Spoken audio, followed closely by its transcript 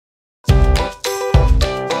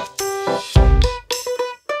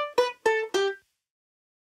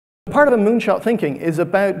Part of the moonshot thinking is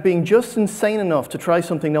about being just insane enough to try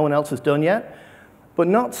something no one else has done yet, but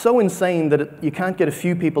not so insane that you can't get a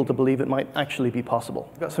few people to believe it might actually be possible.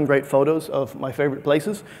 I've got some great photos of my favorite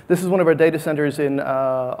places. This is one of our data centers in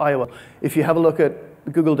Iowa. If you have a look at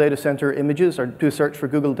Google data center images, or do a search for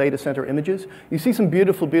Google data center images, you see some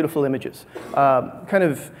beautiful, beautiful images. Kind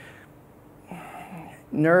of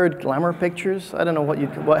nerd glamour pictures. I don't know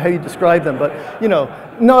how you describe them, but you know,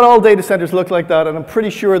 not all data centers look like that, and I'm pretty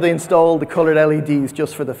sure they installed the colored LEDs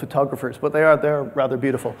just for the photographers, but they're rather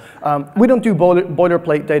beautiful. We don't do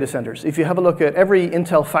boilerplate data centers. If you have a look at every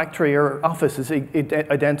Intel factory or office is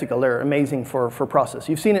identical. They're amazing for process.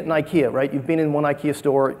 You've seen it in IKEA, right? You've been in one IKEA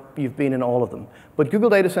store, you've been in all of them. But Google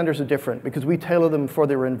data centers are different because we tailor them for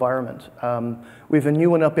their environment. We have a new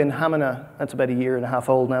one up in Hamina, that's about a year and a half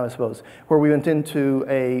old now, I suppose, where we went into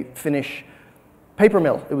a Finnish paper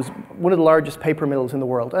mill. It was one of the largest paper mills in the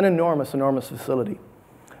world, an enormous, enormous facility.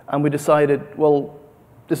 And we decided, well,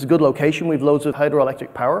 this is a good location. We've loads of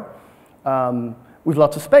hydroelectric power. We've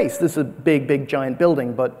lots of space. This is a big, big, giant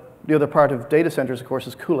building, but the other part of data centers, of course,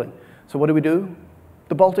 is cooling. So what do?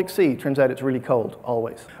 The Baltic Sea, turns out it's really cold,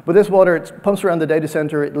 always. But this water, it pumps around the data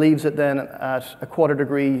center, it leaves it then at a 1/4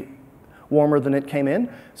 degree warmer than it came in,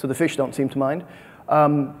 so the fish don't seem to mind.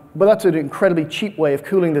 But that's an incredibly cheap way of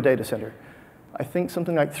cooling the data center. I think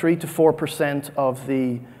something like 3 to 4% of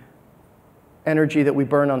the energy that we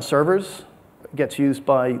burn on servers gets used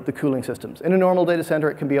by the cooling systems. In a normal data center,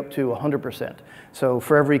 it can be up to 100%. So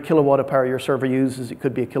for every kilowatt of power your server uses, it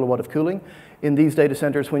could be a kilowatt of cooling. In these data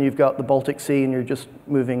centers, when you've got the Baltic Sea and you're just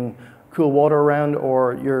moving cool water around,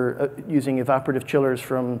 or you're using evaporative chillers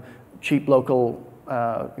from cheap local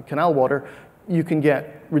canal water, you can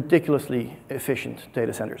get ridiculously efficient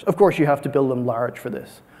data centers. Of course, you have to build them large for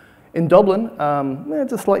this. In Dublin,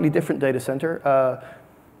 it's a slightly different data center.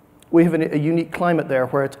 We have a unique climate there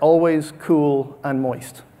where it's always cool and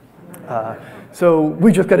moist. So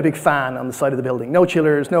we just got a big fan on the side of the building. No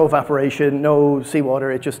chillers, no evaporation, no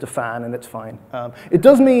seawater, it's just a fan and it's fine. It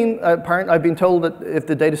does mean, I've been told that if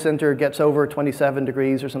the data center gets over 27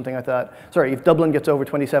 degrees or something like that, sorry, if Dublin gets over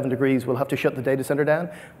 27 degrees, we'll have to shut the data center down,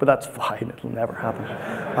 but that's fine, it'll never happen.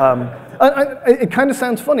 It kind of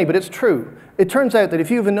sounds funny, but it's true. It turns out that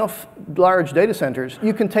if you have enough large data centers,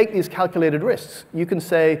 you can take these calculated risks. You can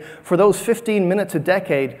say, for those 15 minutes a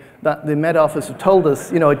decade that the Met Office have told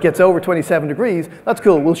us, you know, it gets over 27 degrees, that's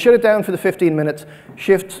cool. We'll shut it down for the 15 minutes,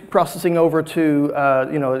 shift processing over to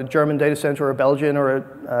you know, a German data center or a Belgian or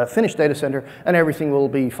a Finnish data center, and everything will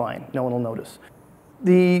be fine. No one will notice.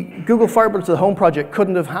 The Google Fiber to the Home project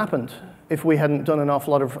couldn't have happened if we hadn't done an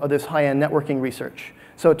awful lot of this high-end networking research.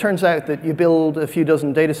 So it turns out that you build a few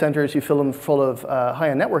dozen data centers, you fill them full of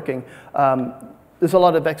high-end networking. There's a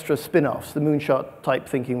lot of extra spin-offs, the moonshot type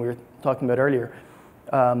thinking we were talking about earlier.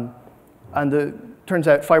 And turns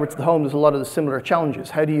out fiber to the home, there's a lot of the similar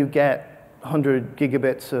challenges. How do you get 100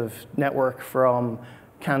 gigabits of network from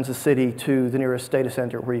Kansas City to the nearest data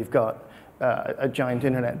center where you've got a giant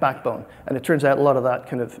internet backbone? And it turns out a lot of that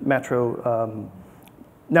kind of metro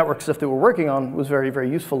network stuff that we're working on was very, very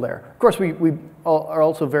useful there. Of course, we are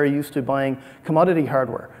also very used to buying commodity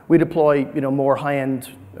hardware. We deploy, you know, more high-end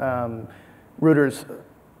routers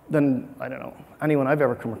than, I don't know, anyone I've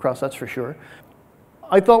ever come across, that's for sure.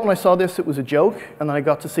 I thought when I saw this it was a joke, and then I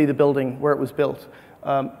got to see the building where it was built.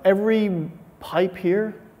 Every pipe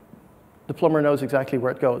here, the plumber knows exactly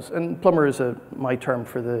where it goes. And plumber is my term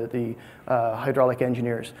for the hydraulic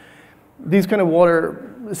engineers. These kind of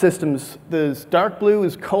water systems, the dark blue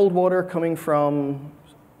is cold water coming from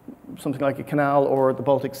something like a canal or the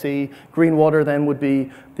Baltic Sea. Green water then would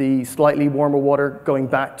be the slightly warmer water going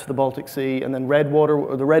back to the Baltic Sea, and then red water,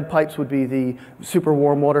 or the red pipes would be the super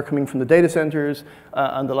warm water coming from the data centers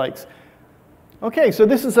and the likes. Okay, so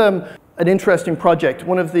this is an interesting project.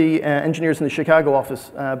 One of the engineers in the Chicago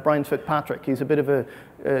office, Brian Fitzpatrick, he's a bit of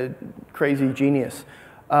a crazy genius.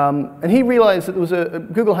 And he realized that there was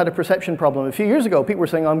Google had a perception problem. A few years ago, people were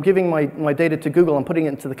saying, I'm giving my data to Google, I'm putting it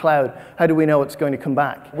into the cloud. How do we know it's going to come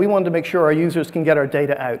back? We wanted to make sure our users can get our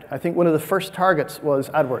data out. I think one of the first targets was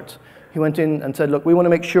AdWords. He went in and said, look, we want to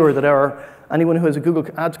make sure that anyone who has a Google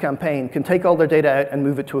Ads campaign can take all their data out and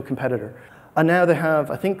move it to a competitor. And now they have,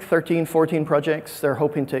 I think, 13, 14 projects. They're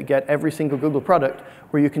hoping to get every single Google product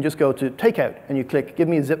where you can just go to Takeout, and you click, give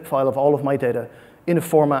me a zip file of all of my data in a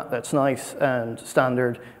format that's nice and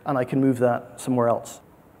standard, and I can move that somewhere else.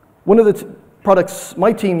 One of the products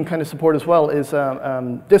my team kind of support as well is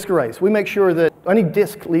disk arrays. We make sure that any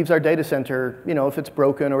disk leaves our data center, you know, if it's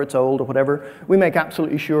broken or it's old or whatever, we make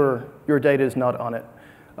absolutely sure your data is not on it.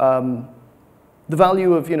 The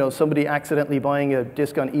value of somebody accidentally buying a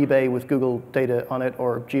disk on eBay with Google data on it,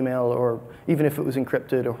 or Gmail, or even if it was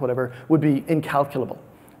encrypted or whatever, would be incalculable.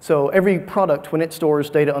 So every product, when it stores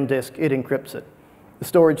data on disk, it encrypts it. The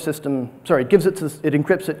storage system, sorry, it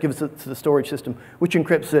encrypts it, gives it to the storage system, which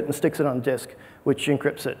encrypts it and sticks it on disk, which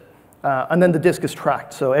encrypts it. And then the disk is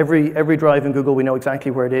tracked. So every drive in Google, we know exactly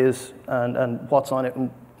where it is and what's on it and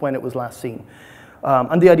when it was last seen.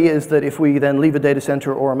 And the idea is that if we then leave a data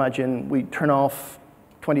center, or imagine we turn off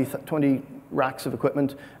 20 racks of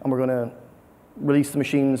equipment and we're going to release the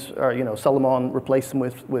machines, or sell them on, replace them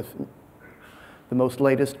with the most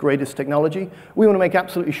latest, greatest technology, we want to make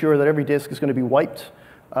absolutely sure that every disk is going to be wiped,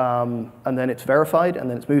 and then it's verified, and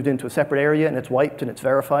then it's moved into a separate area, and it's wiped, and it's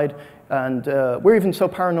verified. And we're even so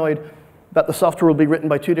paranoid that the software will be written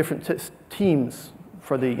by 2 different teams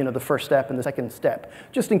for the first step and the second step,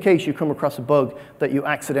 just in case you come across a bug that you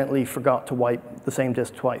accidentally forgot to wipe the same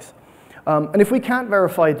disk twice. And if we can't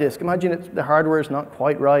verify a disk, imagine the hardware is not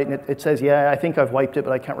quite right, and it says, yeah, I think I've wiped it,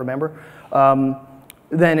 but I can't remember.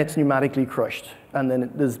 Then it's pneumatically crushed, and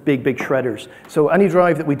then there's big shredders. So any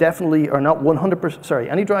drive that we definitely are not 100%, sorry,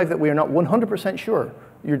 any drive that we are not 100% sure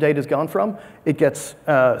your data's gone from, it gets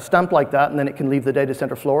stamped like that, and then it can leave the data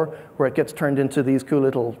center floor, where it gets turned into these cool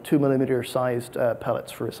little 2mm sized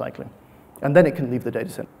pellets for recycling. And then it can leave the data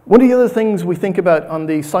center. One of the other things we think about on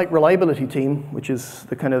the site reliability team, which is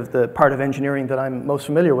the part of engineering that I'm most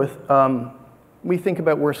familiar with, we think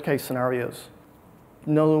about worst case scenarios.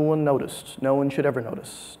 No one noticed. No one should ever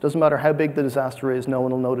notice. Doesn't matter how big the disaster is, no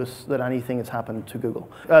one will notice that anything has happened to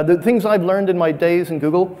Google. The things I've learned in my days in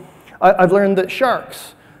Google, I've learned that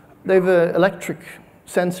sharks, they have electric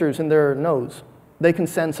sensors in their nose. They can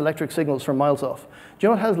sense electric signals from miles off. Do you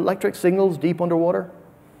know what has electric signals deep underwater?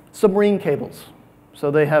 Submarine cables. So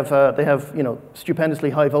they have stupendously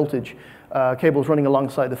high voltage cables running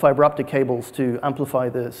alongside the fiber optic cables to amplify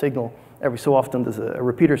the signal. Every so often there's a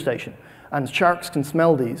repeater station. And sharks can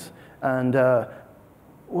smell these. And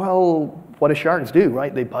well, what do sharks do,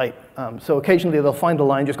 right? They bite. So occasionally they'll find a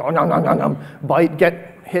line, just go nom, nom, nom, nom, bite, get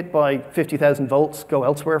hit by 50,000 volts, go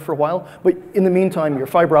elsewhere for a while. But in the meantime, your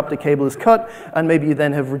fiber optic cable is cut, and maybe you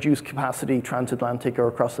then have reduced capacity transatlantic or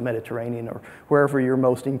across the Mediterranean or wherever you're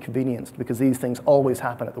most inconvenienced, because these things always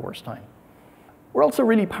happen at the worst time. We're also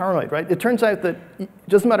really paranoid, right? It turns out that it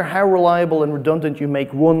doesn't matter how reliable and redundant you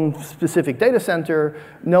make one specific data center,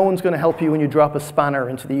 no one's going to help you when you drop a spanner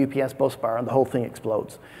into the UPS bus bar and the whole thing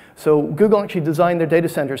explodes. So Google actually designed their data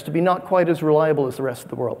centers to be not quite as reliable as the rest of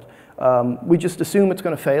the world. We just assume it's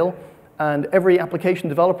going to fail, and every application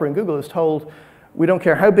developer in Google is told, we don't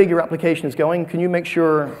care how big your application is going, can you make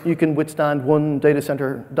sure you can withstand one data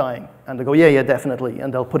center dying? And they go, yeah, definitely,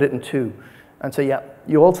 and they'll put it in 2. And say, yeah,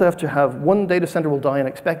 you also have to have one data center will die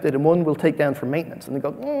unexpected and one will take down for maintenance. And they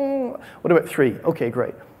go, what about 3? Okay,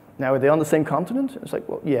 great. Now, are they on the same continent? It's like,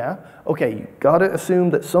 well, yeah. Okay, you gotta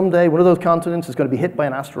assume that someday one of those continents is gonna be hit by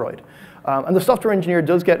an asteroid. And the software engineer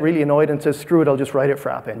does get really annoyed and says, screw it, I'll just write it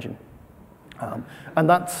for App Engine. And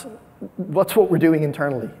that's what we're doing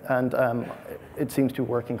internally. And it seems to be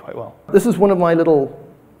working quite well. This is one of my little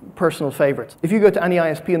personal favorites. If you go to any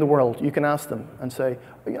ISP in the world, you can ask them and say,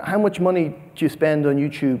 how much money do you spend on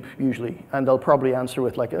YouTube usually? And they'll probably answer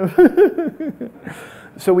with like,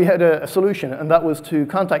 So we had a solution, and that was to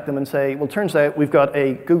contact them and say, well, turns out we've got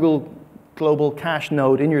a Google global cache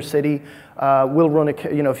node in your city. We'll run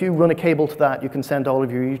if you run a cable to that, you can send all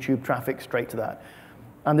of your YouTube traffic straight to that.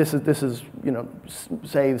 And this is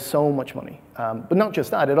saves so much money. But not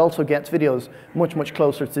just that, it also gets videos much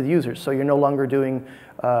closer to the users. So you're no longer doing,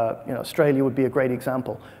 Australia would be a great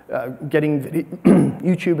example. Getting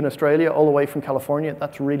YouTube in Australia all the way from California,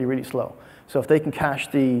 that's really slow. So if they can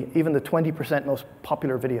cache even the 20% most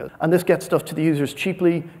popular videos, and this gets stuff to the users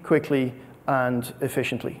cheaply, quickly, and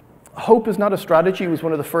efficiently. Hope is not a strategy was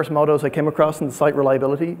one of the first mottos I came across in the site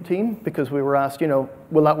reliability team, because we were asked,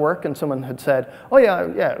 will that work? And someone had said, oh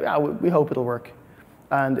yeah, we hope it'll work.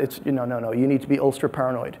 And it's, no, you need to be ultra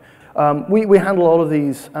paranoid. We handle all of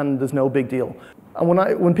these, and there's no big deal. And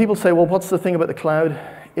when people say, well, what's the thing about the cloud?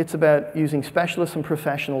 It's about using specialists and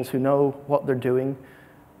professionals who know what they're doing,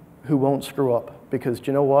 who won't screw up. Because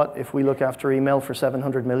do you know what? If we look after email for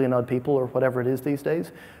 700 million odd people, or whatever it is these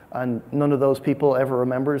days, and none of those people ever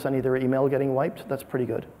remembers any of their email getting wiped, that's pretty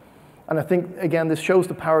good. And I think, again, this shows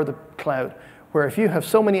the power of the cloud, where if you have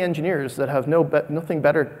so many engineers that have nothing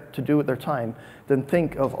better to do with their time than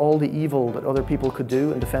think of all the evil that other people could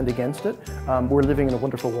do and defend against it, we're living in a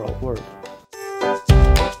wonderful world.